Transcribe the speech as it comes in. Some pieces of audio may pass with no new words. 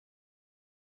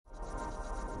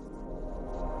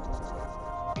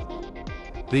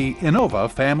The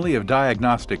Innova family of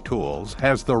diagnostic tools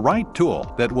has the right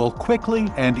tool that will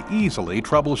quickly and easily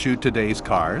troubleshoot today's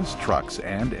cars, trucks,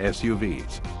 and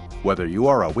SUVs. Whether you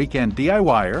are a weekend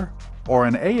DIYer or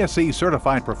an ASE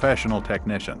certified professional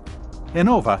technician,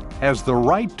 Innova has the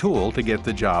right tool to get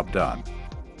the job done.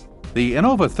 The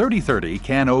Innova 3030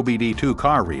 CAN OBD2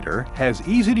 car reader has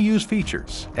easy-to-use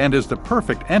features and is the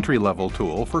perfect entry-level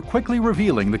tool for quickly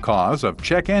revealing the cause of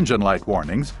check engine light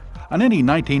warnings on any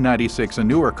 1996 and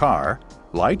newer car,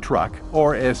 light truck,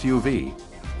 or SUV,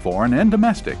 foreign and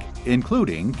domestic,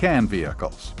 including CAN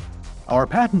vehicles. Our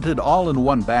patented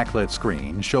all-in-one backlit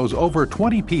screen shows over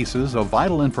 20 pieces of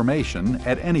vital information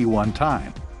at any one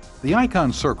time. The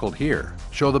icons circled here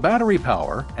show the battery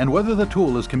power and whether the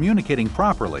tool is communicating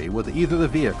properly with either the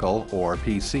vehicle or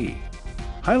PC.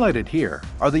 Highlighted here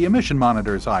are the emission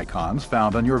monitors icons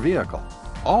found on your vehicle.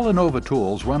 All Innova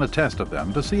tools run a test of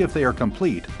them to see if they are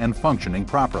complete and functioning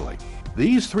properly.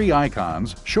 These three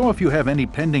icons show if you have any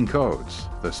pending codes,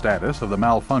 the status of the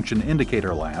malfunction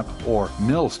indicator lamp or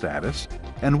MIL status,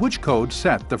 and which code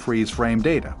set the freeze frame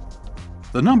data.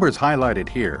 The numbers highlighted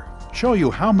here show you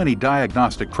how many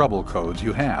diagnostic trouble codes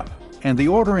you have and the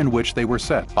order in which they were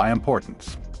set by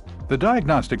importance. The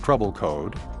Diagnostic Trouble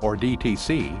Code, or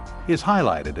DTC, is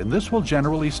highlighted, and this will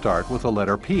generally start with the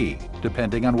letter P,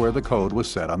 depending on where the code was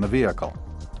set on the vehicle.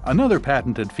 Another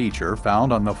patented feature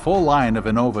found on the full line of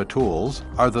Innova tools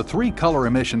are the three-color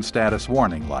emission status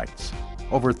warning lights.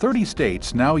 Over 30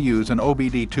 states now use an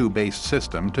OBD2-based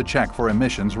system to check for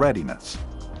emissions readiness.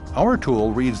 Our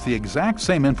tool reads the exact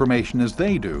same information as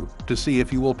they do to see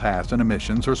if you will pass an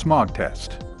emissions or smog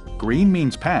test. Green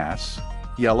means pass,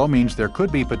 yellow means there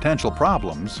could be potential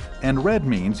problems, and red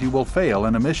means you will fail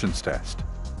an emissions test.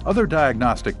 Other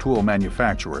diagnostic tool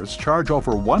manufacturers charge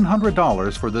over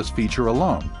 $100 for this feature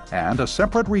alone, and a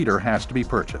separate reader has to be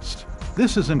purchased.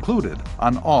 This is included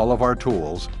on all of our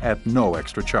tools at no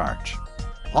extra charge.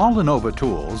 All Innova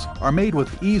tools are made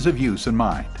with ease of use in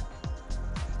mind.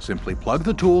 Simply plug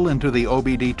the tool into the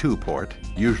OBD2 port,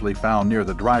 usually found near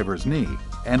the driver's knee,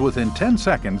 and within 10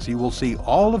 seconds you will see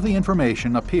all of the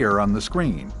information appear on the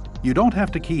screen. You don't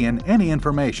have to key in any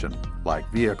information, like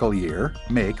vehicle year,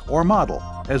 make, or model,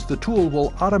 as the tool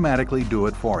will automatically do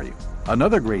it for you.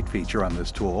 Another great feature on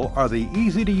this tool are the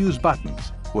easy-to-use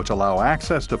buttons, which allow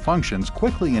access to functions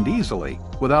quickly and easily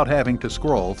without having to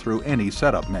scroll through any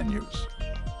setup menus.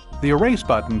 The Erase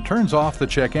button turns off the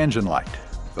check engine light.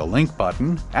 The Link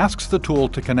button asks the tool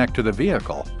to connect to the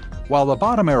vehicle, while the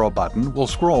bottom arrow button will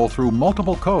scroll through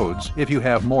multiple codes if you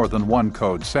have more than one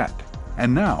code set.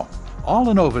 And now, all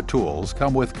Innova tools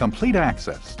come with complete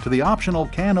access to the optional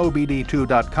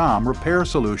CanOBD2.com Repair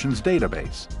Solutions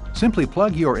database. Simply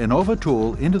plug your Innova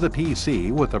tool into the PC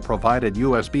with the provided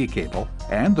USB cable,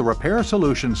 and the Repair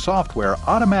Solutions software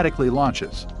automatically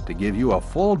launches to give you a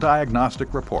full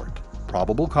diagnostic report,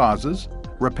 probable causes,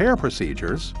 repair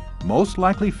procedures, most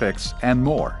likely fix, and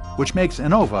more, which makes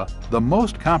Innova the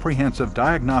most comprehensive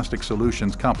diagnostic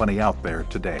solutions company out there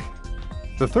today.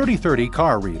 The 3030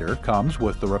 car reader comes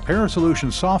with the Repair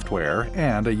Solutions software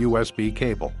and a USB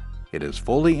cable. It is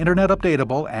fully internet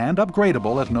updatable and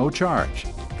upgradable at no charge,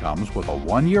 comes with a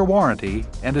 1-year warranty,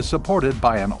 and is supported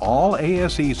by an all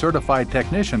ASE certified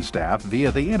technician staff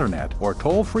via the internet or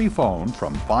toll-free phone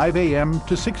from 5 a.m.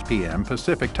 to 6 p.m.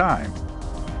 Pacific Time